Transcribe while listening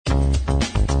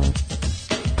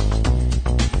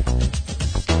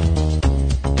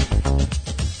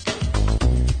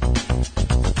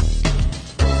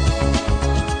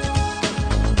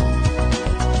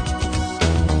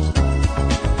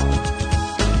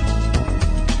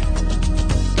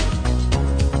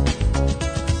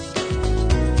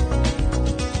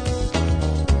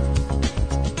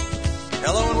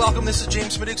welcome. This is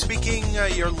James Maduke speaking.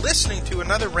 You're listening to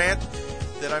another rant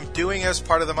that I'm doing as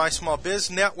part of the My Small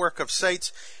Biz network of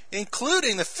sites,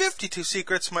 including the 52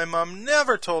 secrets my mom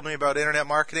never told me about internet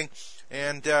marketing.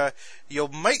 And you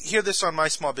might hear this on My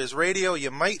Small Biz Radio. You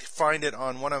might find it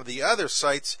on one of the other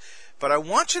sites. But I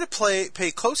want you to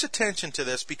pay close attention to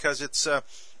this because it's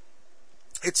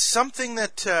something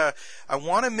that I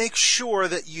want to make sure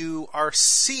that you are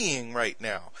seeing right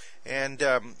now. And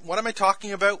what am I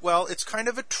talking about? Well, it's kind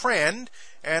of a trend,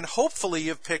 and hopefully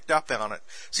you've picked up on it.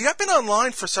 See, I've been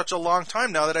online for such a long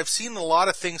time now that I've seen a lot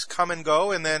of things come and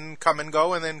go, and then come and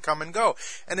go, and then come and go.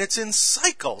 And it's in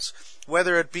cycles,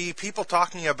 whether it be people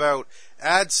talking about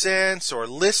AdSense or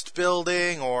list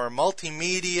building or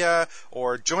multimedia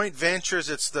or joint ventures.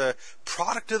 It's the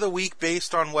product of the week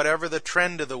based on whatever the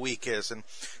trend of the week is. And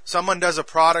someone does a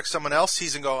product, someone else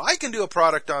sees and go, I can do a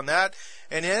product on that.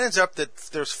 And it ends up that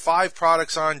there's 5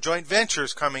 products on joint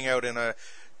ventures coming out in a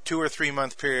 2 or 3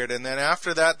 month period. And then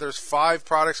after that, there's 5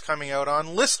 products coming out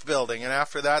on list building. And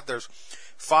after that, there's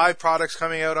 5 products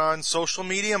coming out on social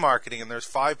media marketing. And there's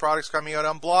 5 products coming out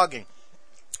on blogging.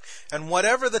 And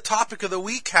whatever the topic of the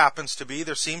week happens to be,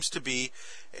 there seems to be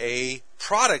a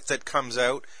product that comes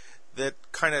out that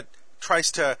kind of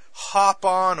tries to hop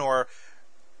on or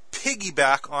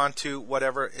piggyback onto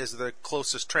whatever is the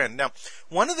closest trend. Now,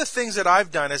 one of the things that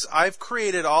I've done is I've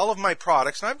created all of my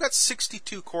products, and I've got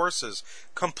 62 courses,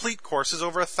 complete courses,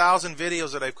 over 1,000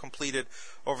 videos that I've completed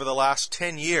over the last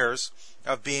 10 years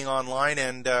of being online.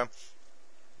 And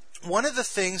one of the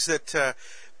things that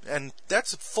and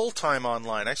that's full-time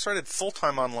online. I started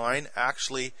full-time online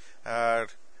actually,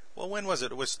 when was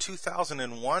it? It was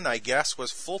 2001, I guess,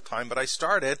 was full-time, but I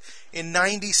started in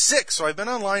 96, so I've been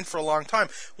online for a long time.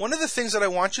 One of the things that I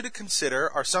want you to consider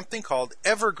are something called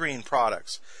evergreen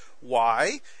products.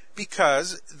 Why?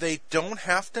 Because they don't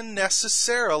have to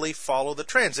necessarily follow the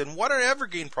trends. And what are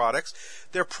evergreen products?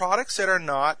 They're products that are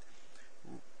not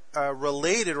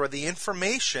related, or the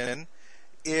information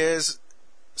is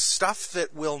stuff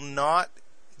that will not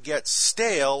get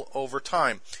stale over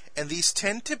time. And these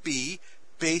tend to be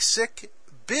basic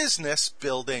business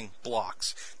building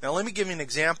blocks. Now, let me give you an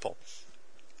example.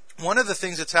 One of the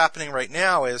things that's happening right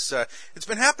now is, it's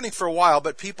been happening for a while,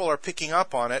 but people are picking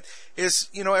up on it, is,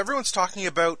 everyone's talking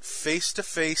about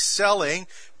face-to-face selling,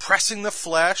 pressing the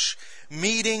flesh,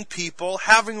 meeting people,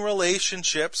 having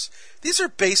relationships. These are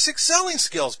basic selling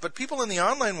skills, but people in the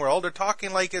online world are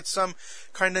talking like it's some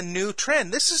kind of new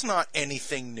trend. This is not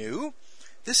anything new.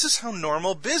 This is how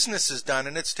normal business is done,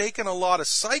 and it's taken a lot of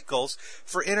cycles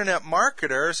for internet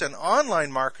marketers and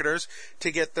online marketers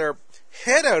to get their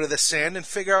head out of the sand and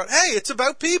figure out, hey, it's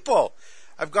about people.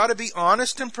 I've got to be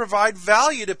honest and provide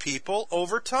value to people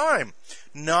over time,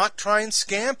 not try and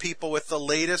scam people with the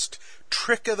latest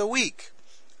trick of the week.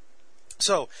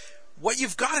 So what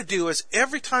you've got to do is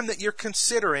every time that you're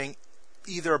considering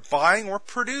either buying or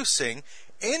producing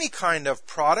any kind of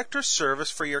product or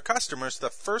service for your customers, the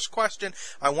first question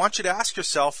I want you to ask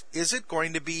yourself, is it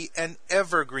going to be an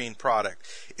evergreen product?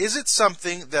 Is it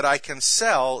something that I can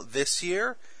sell this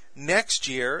year, next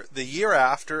year, the year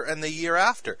after, and the year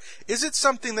after? Is it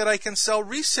something that I can sell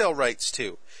resale rights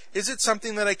to? Is it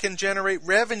something that I can generate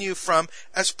revenue from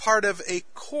as part of a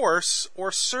course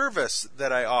or service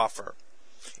that I offer?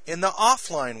 In the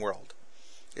offline world,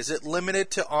 is it limited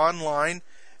to online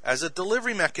as a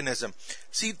delivery mechanism?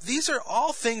 See, these are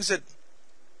all things that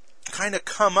kind of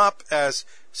come up as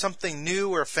something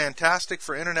new or fantastic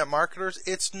for internet marketers.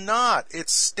 It's not.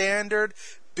 It's standard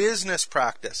business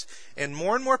practice. And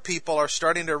more people are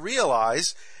starting to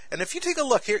realize, and if you take a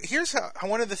look, here's how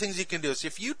one of the things you can do is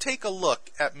if you take a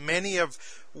look at many of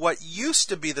what used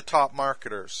to be the top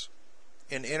marketers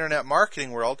in internet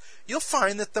marketing world, you'll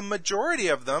find that the majority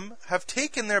of them have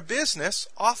taken their business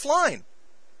offline.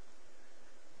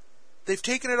 They've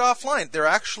taken it offline. They're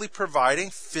actually providing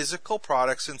physical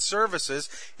products and services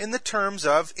in the terms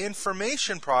of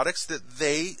information products that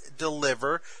they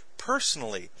deliver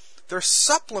personally. They're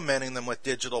supplementing them with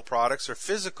digital products or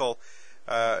physical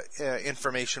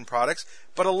information products,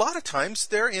 but a lot of times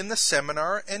they're in the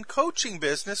seminar and coaching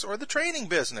business or the training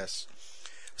business.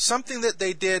 Something that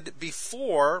they did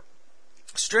before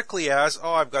strictly as,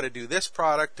 I've got to do this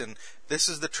product and this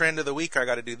is the trend of the week, I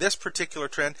got to do this particular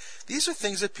trend. These are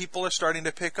things that people are starting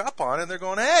to pick up on, and they're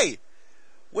going, hey,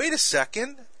 wait a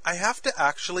second, I have to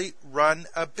actually run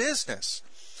a business.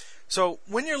 So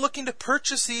when you're looking to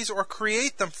purchase these or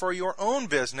create them for your own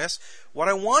business, what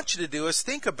I want you to do is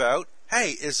think about,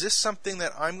 hey, is this something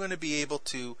that I'm going to be able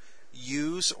to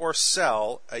use or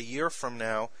sell a year from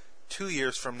now, 2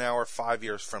 years from now, or 5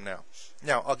 years from now?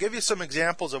 Now, I'll give you some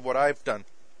examples of what I've done.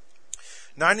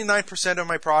 99% of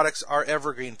my products are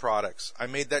evergreen products. I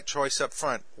made that choice up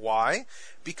front. Why?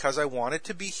 Because I wanted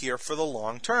to be here for the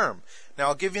long term. Now,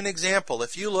 I'll give you an example.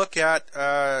 If you look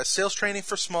at Sales Training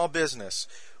for Small Business,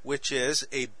 which is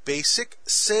a basic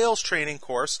sales training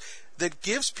course that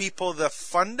gives people the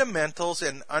fundamentals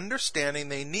and understanding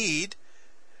they need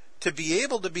to be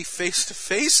able to be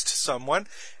face-to-face to someone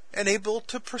and able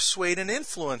to persuade and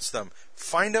influence them.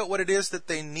 Find out what it is that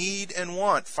they need and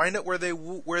want. Find out where their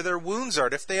wounds are,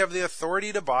 if they have the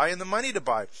authority to buy and the money to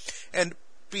buy, and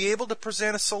be able to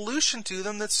present a solution to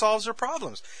them that solves their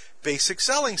problems. Basic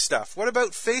selling stuff. What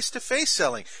about face-to-face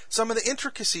selling? Some of the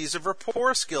intricacies of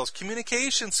rapport skills,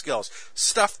 communication skills,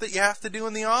 stuff that you have to do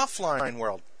in the offline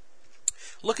world.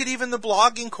 Look at even the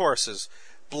blogging courses.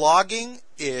 Blogging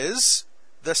is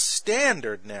the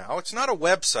standard now. It's not a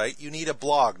website. You need a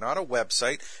blog, not a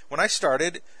website. When I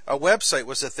started, a website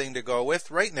was the thing to go with.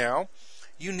 Right now,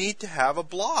 you need to have a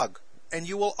blog. And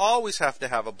you will always have to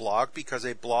have a blog, because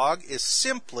a blog is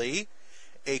simply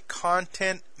a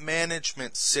content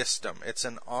management system. It's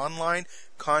an online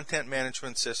content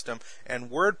management system, and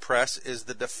WordPress is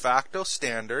the de facto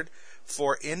standard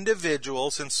for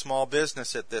individuals in small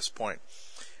business at this point.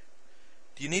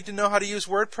 Do you need to know how to use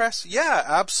WordPress? Yeah,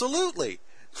 absolutely.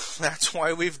 That's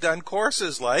why we've done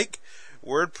courses like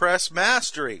WordPress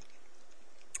Mastery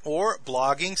or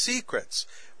Blogging Secrets.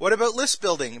 What about list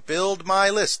building? Build My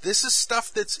List. This is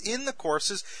stuff that's in the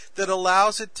courses that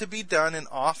allows it to be done in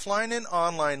offline and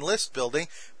online list building,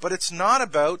 but it's not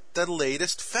about the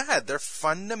latest fad. They're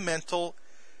fundamental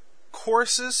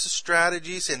courses,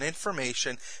 strategies, and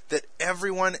information that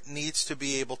everyone needs to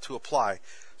be able to apply.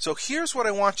 So here's what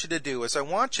I want you to do is I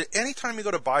want you, anytime you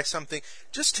go to buy something,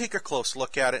 just take a close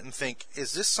look at it and think,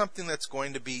 is this something that's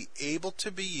going to be able to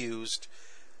be used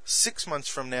 6 months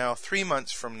from now, 3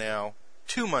 months from now,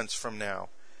 2 months from now?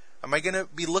 Am I going to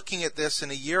be looking at this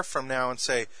in a year from now and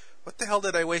say, what the hell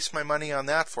did I waste my money on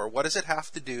that for? What does it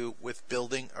have to do with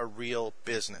building a real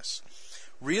business?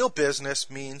 Real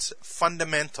business means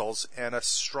fundamentals and a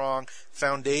strong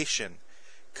foundation.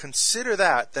 Consider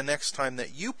that the next time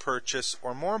that you purchase,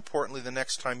 or more importantly, the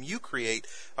next time you create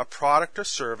a product or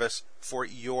service for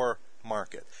your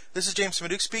market. This is James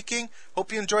Maduch speaking.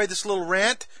 Hope you enjoyed this little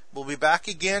rant. We'll be back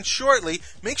again shortly.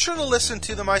 Make sure to listen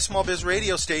to the My Small Biz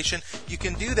radio station. You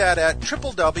can do that at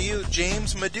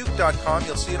www.jamesmaduch.com.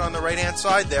 You'll see it on the right-hand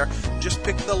side there. Just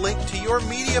pick the link to your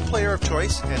media player of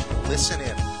choice and listen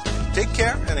in. Take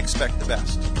care and expect the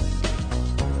best.